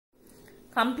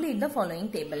Complete the following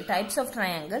table. Types of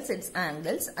triangles, its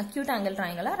angles, acute angle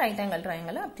triangle, right angle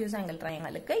triangle, obtuse angle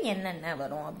triangle க்கு என்னென்ன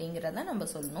வரும் அப்படிங்கறத நம்ம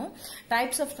சொல்லணும்.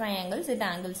 Types of triangles, its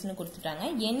angles னு கொடுத்துட்டாங்க.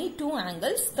 Any two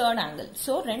angles, third angle.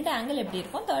 So ரெண்டு angle எப்படி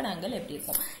இருக்கும், third angle எப்படி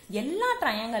இருக்கும். எல்லா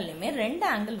triangleலயுமே ரெண்டு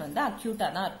angle வந்து acute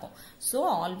தான் இருக்கும். So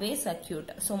always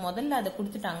acute. So முதல்ல அதை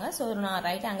கொடுத்துட்டாங்க. So நான்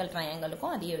right angle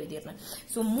triangleக்கும் அதே எழுதிறேன்.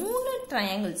 So மூணு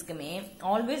trianglesக்குமே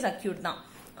always acute தான்.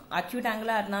 acute angle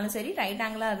இருந்தாலும் சரி right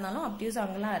angle இருந்தாலும் obtuse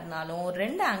angle இருந்தாலும்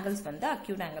ரெண்டு angles வந்து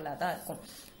acute angle தான் இருக்கும்.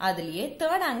 அதுலயே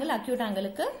third angle acute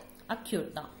angle-க்கு acute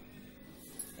தான்.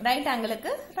 right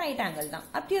angle-க்கு right angle தான்.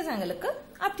 obtuse angle-க்கு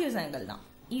obtuse angle தான்.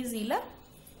 easy-ல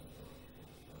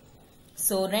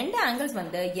So ரெண்டு angles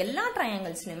வந்து எல்லா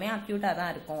trianglesலயுமே acute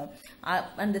தான் இருக்கும்.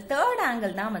 அந்த third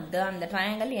angle தான் வந்து அந்த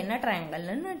triangle என்ன triangle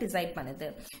ன்னு டிசைட் பண்ணுது.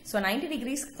 So 90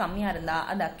 degrees கம்மியா இருந்தா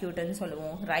அது acute ன்னு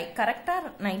சொல்லுவோம். கரெக்ட்டா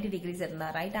 90 degrees இருந்தா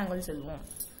right angle சொல்லுவோம்.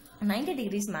 90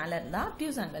 degrees மேல இருந்தா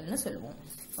obtuse angle ன்னு சொல்லுவோம்.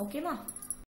 ஓகேவா?